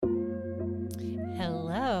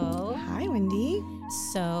Hello. Hi, Wendy.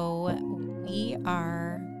 So we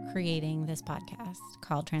are creating this podcast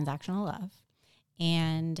called Transactional Love,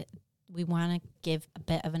 and we want to give a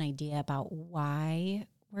bit of an idea about why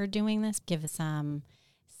we're doing this, give some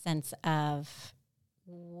sense of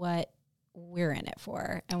what we're in it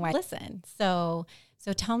for and why. Listen. So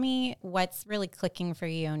tell me what's really clicking for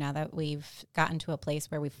you now that we've gotten to a place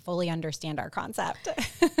where we fully understand our concept.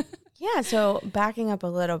 Yeah, so backing up a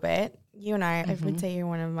little bit, you and I would say you're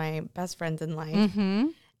one of my best friends in life. Mm-hmm.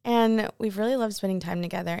 And we've really loved spending time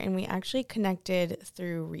together. And we actually connected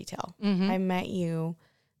through retail. Mm-hmm. I met you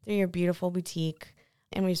through your beautiful boutique.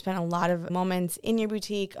 And we've spent a lot of moments in your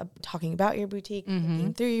boutique, talking about your boutique,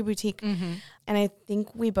 thinking through your boutique. Mm-hmm. And I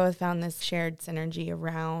think we both found this shared synergy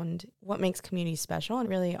around what makes community special and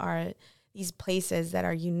really are these places that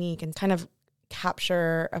are unique and kind of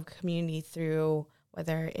capture a community through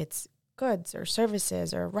whether it's goods or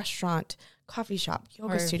services or a restaurant, coffee shop,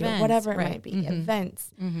 yoga studio, events, whatever it right. might be, Mm-hmm.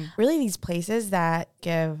 events. Mm-hmm. Really these places that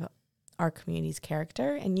give our communities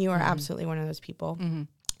character. And you are absolutely one of those people. Mm-hmm.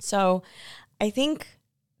 So I think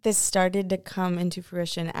this started to come into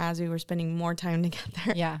fruition as we were spending more time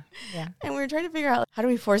together. Yeah. And we were trying to figure out how do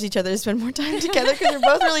we force each other to spend more time together because we're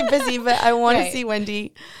both really busy, but I want to see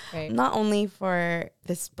Wendy not only for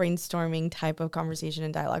this brainstorming type of conversation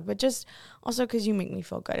and dialogue, but just also because you make me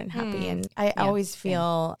feel good and happy. And I always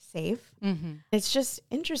feel safe. Mm-hmm. It's just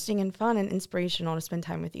interesting and fun and inspirational to spend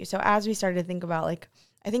time with you. So as we started to think about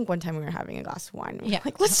I think one time we were having a glass of wine. We were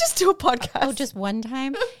like, let's just do a podcast. Oh, just one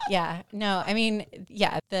time? Yeah. No, I mean,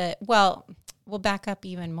 yeah. We'll back up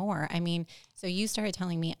even more. I mean, so you started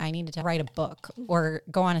telling me I needed to write a book or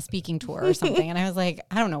go on a speaking tour or something. And I was like,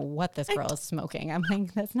 I don't know what this girl is smoking. I'm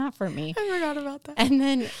like, that's not for me. I forgot about that. And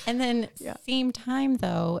then same time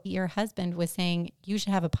though, your husband was saying you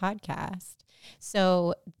should have a podcast.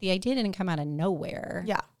 So the idea didn't come out of nowhere.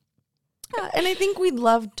 Yeah. And I think we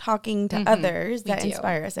love talking to others that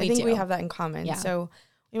inspire us. I think we have that in common. Yeah. So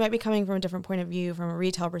we might be coming from a different point of view, from a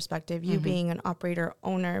retail perspective, you being an operator,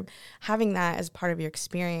 owner, having that as part of your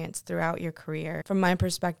experience throughout your career. From my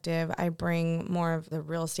perspective, I bring more of the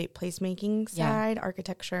real estate placemaking side,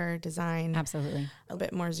 architecture, design. Absolutely. A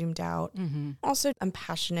bit more zoomed out. Mm-hmm. Also, I'm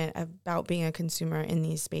passionate about being a consumer in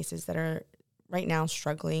these spaces that are right now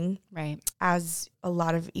struggling. Right. As a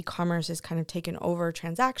lot of e-commerce has kind of taken over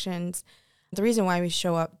transactions, the reason why we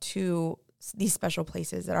show up to these special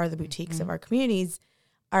places that are the boutiques of our communities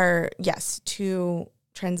are, yes, to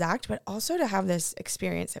transact, but also to have this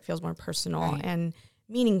experience that feels more personal and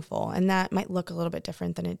meaningful. And that might look a little bit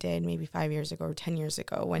different than it did maybe 5 years ago or 10 years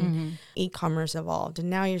ago when e-commerce evolved. And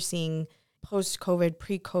now you're seeing post-COVID,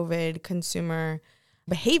 pre-COVID consumer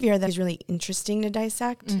behavior that is really interesting to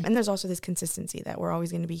dissect. And there's also this consistency that we're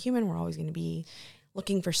always going to be human. We're always going to be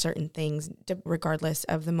looking for certain things regardless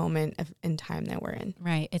of the moment in time that we're in.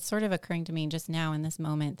 Right. It's sort of occurring to me just now in this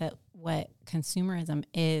moment that what consumerism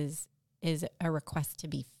is a request to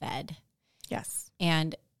be fed. Yes.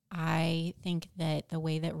 And I think that the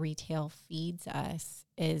way that retail feeds us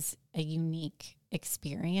is a unique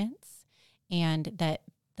experience, and that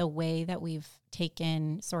the way that we've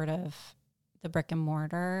taken sort of the brick and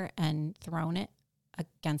mortar and thrown it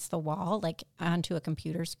against the wall, like onto a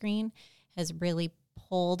computer screen, has really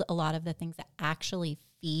pulled a lot of the things that actually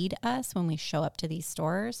feed us when we show up to these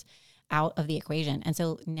stores out of the equation. And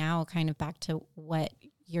so now kind of back to what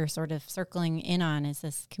you're sort of circling in on is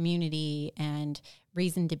this community and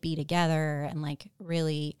reason to be together, and like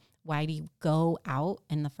really why do you go out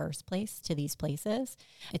in the first place to these places?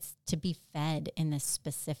 It's to be fed in this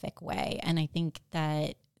specific way. And I think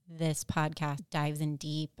that this podcast dives in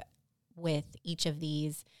deep with each of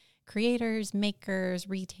these creators, makers,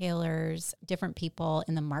 retailers, different people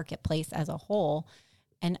in the marketplace as a whole,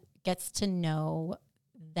 and gets to know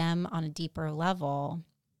them on a deeper level.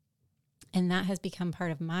 And that has become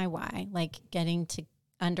part of my why, like getting to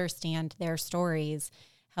understand their stories,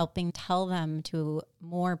 helping tell them to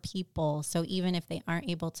more people. So even if they aren't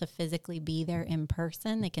able to physically be there in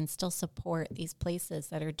person, they can still support these places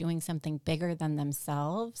that are doing something bigger than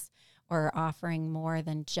themselves, or offering more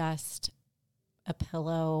than just a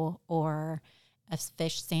pillow or a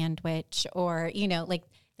fish sandwich, or, you know, like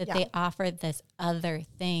that they offer this other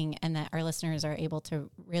thing, and that our listeners are able to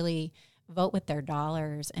really vote with their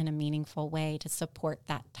dollars in a meaningful way to support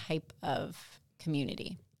that type of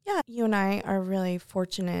community. Yeah, you and I are really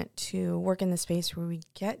fortunate to work in the space where we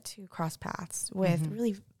get to cross paths with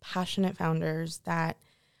really passionate founders that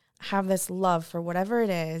have this love for whatever it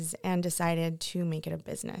is and decided to make it a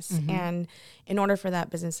business. And in order for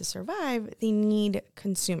that business to survive, they need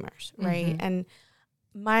consumers, right? And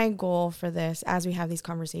my goal for this, as we have these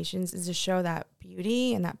conversations, is to show that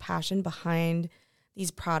beauty and that passion behind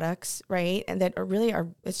these products, right? And that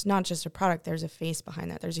it's not just a product. There's a face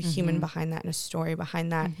behind that. There's a human behind that and a story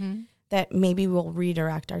behind that, that maybe we'll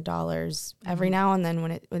redirect our dollars every now and then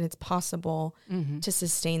when it's possible to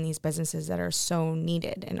sustain these businesses that are so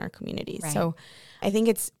needed in our communities. Right. So I think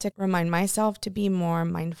it's to remind myself to be more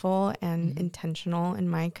mindful and intentional in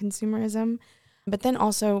my consumerism, but then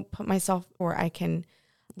also put myself where I can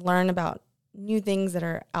learn about new things that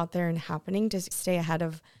are out there and happening to stay ahead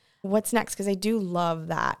of what's next. Because I do love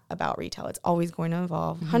that about retail. It's always going to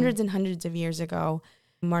evolve. Hundreds and hundreds of years ago,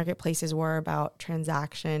 marketplaces were about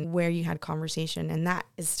transaction, where you had conversation, and that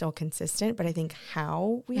is still consistent. But I think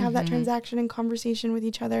how we have that transaction and conversation with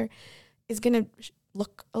each other is going to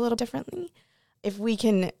look a little differently. If we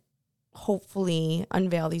can hopefully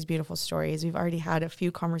unveil these beautiful stories. We've already had a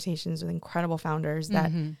few conversations with incredible founders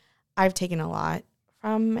that I've taken a lot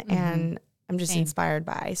from and I'm just inspired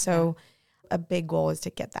by. So a big goal is to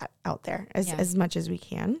get that out there as much as we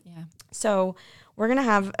can. Yeah. So we're going to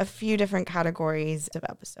have a few different categories of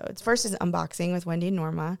episodes. First is unboxing with Wendy and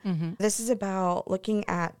Norma. This is about looking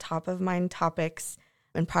at top of mind topics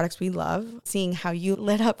and products we love. Seeing how you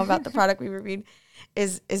lit up about the product we reviewed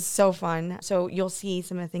is so fun. So you'll see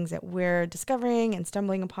some of the things that we're discovering and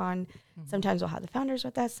stumbling upon. Sometimes we'll have the founders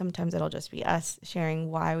with us. Sometimes it'll just be us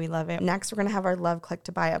sharing why we love it. Next, we're going to have our Love Click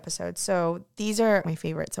to Buy episodes. So these are my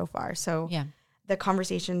favorite so far. So the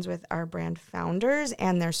conversations with our brand founders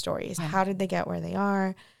and their stories. How did they get where they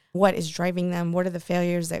are? What is driving them? What are the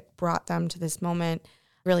failures that brought them to this moment?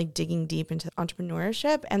 Really digging deep into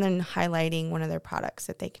entrepreneurship and then highlighting one of their products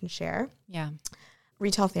that they can share. Yeah.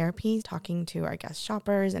 Retail therapy, talking to our guest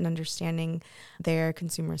shoppers and understanding their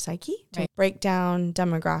consumer psyche to break down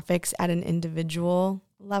demographics at an individual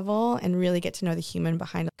level and really get to know the human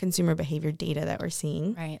behind consumer behavior data that we're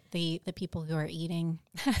seeing. Right. The people who are eating.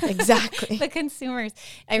 Exactly. The consumers.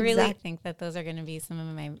 I really think that those are going to be some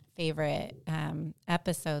of my favorite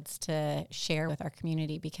episodes to share with our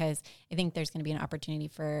community, because I think there's going to be an opportunity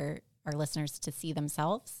for our listeners to see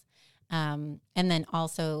themselves. And then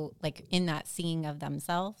also, like, in that seeing of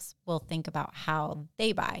themselves, we'll think about how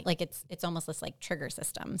they buy. Like it's almost this like trigger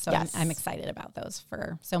system. So I'm excited about those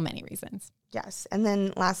for so many reasons. Yes. And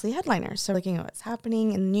then lastly, headliners. So looking at what's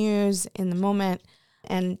happening in the news in the moment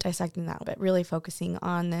and dissecting that a bit, really focusing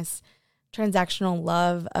on this transactional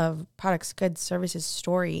love of products, goods, services,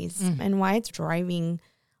 stories, and why it's driving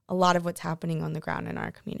a lot of what's happening on the ground in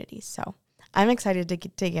our communities. So I'm excited to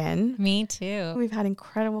dig in. Me too. We've had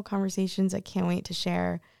incredible conversations. I can't wait to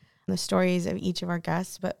share the stories of each of our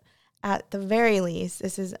guests. But at the very least,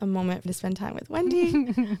 this is a moment to spend time with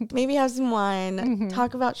Wendy, maybe have some wine,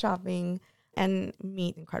 talk about shopping, and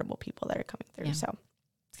meet incredible people that are coming through. So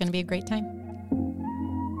it's going to be a great time.